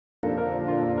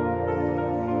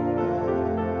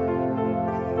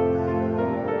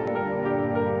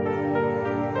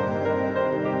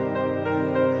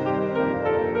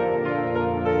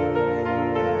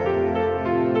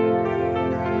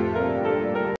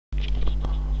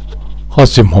ข้อ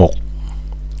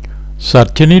16สัต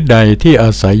ว์ชนิดใดที่อ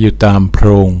าศัยอยู่ตามโพร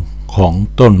งของ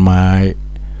ต้นไม้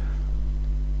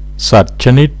สัตว์ช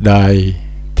นิดใด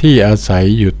ที่อาศัย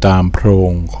อยู่ตามโพร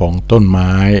งของต้นไ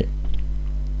ม้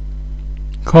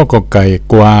ข้อกอไก่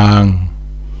กวาง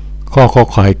ข้อขอ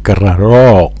ไข่กระร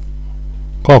อก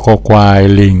ข้อคอควาย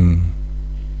ลิง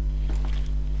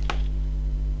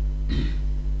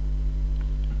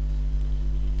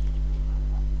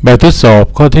แบบทดสอบ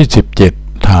ข้อที่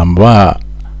17ถามว่า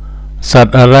สัต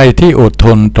ว์อะไรที่อดท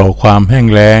นต่อความแห้ง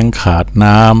แล้งขาด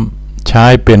น้ำใช้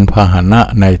เป็นพาหนะ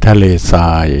ในทะเลทร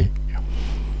าย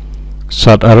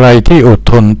สัตว์อะไรที่อด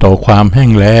ทนต่อความแห้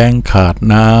งแล้งขาด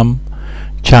น้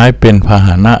ำใช้เป็นพาห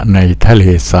นะในทะเล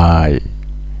ทราย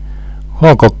ข้อ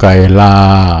กอไก่ลา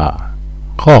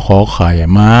ข้อขอไข่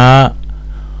ม้า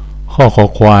ข้อขอ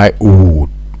ควายอูฐ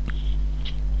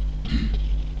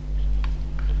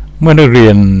เมื่อนักเรี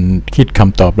ยนคิดค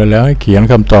ำตอบได้แล้วให้เขียน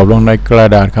คำตอบลงในกระ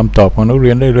ดาษคำตอบของนักเรี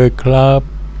ยนได้เลยครับ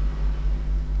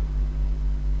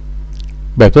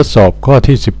แบบทดสอบข้อ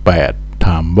ที่18ถ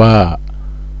ามว่า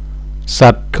สั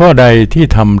ตว์ข้อใดที่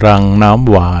ทำรังน้ำ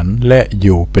หวานและอ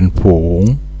ยู่เป็นฝูง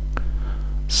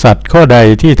สัตว์ข้อใด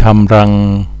ที่ทำรัง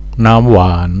น้ำหว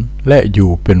านและอ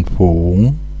ยู่เป็นฝูง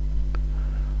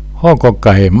ข้อกอไ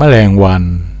ก่แมลงวัน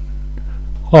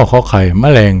ข้อขอไข่แม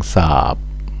ลงสาบ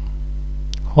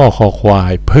ข้อคอควา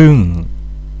ยผึ้ง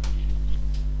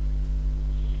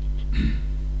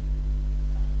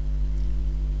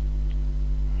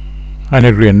ให้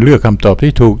นักเรียนเลือกคำตอบ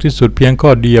ที่ถูกที่สุดเพียงข้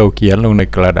อเดียวเขียนลงใน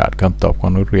กระดาษคำตอบขอ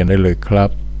งนักเรียนได้เลยครับ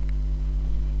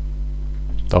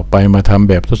ต่อไปมาทำ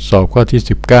แบบทดสอบข้อที่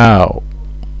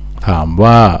19ถาม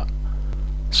ว่า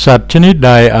สัตว์ชนิดใ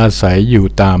ดอาศัยอยู่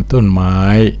ตามต้นไม้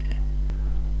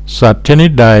สัตว์ชนิด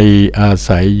ใดอา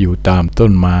ศัยอยู่ตามต้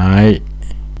นไม้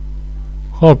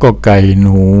ข้อกอไก่ห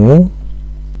นู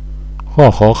ข้อ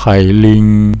ขอไข่ลิง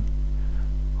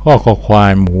ข้อคอควา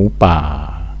ยหมูป่า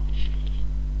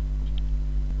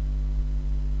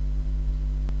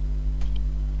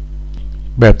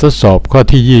แบบทดสอบข้อ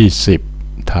ที่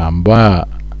20ถามว่า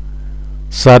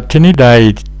สัตว์ชนิดใด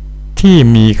ที่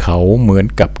มีเขาเหมือน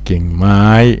กับกิ่งไม้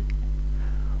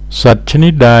สัตว์ชนิ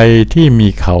ดใดที่มี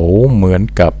เขาเหมือน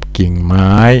กับกิ่งไ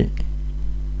ม้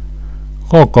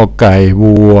ข้อกอไก่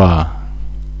วัว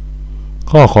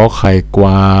ข้อขอไข่กว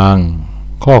าง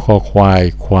ข้อคอควาย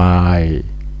ควาย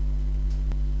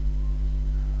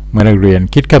เมื่อนักเรียน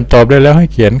คิดคำตอบได้แล้วให้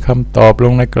เขียนคำตอบล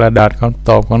งในกระดาษคำต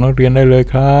อบของนักเรียนได้เลย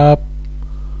ครับ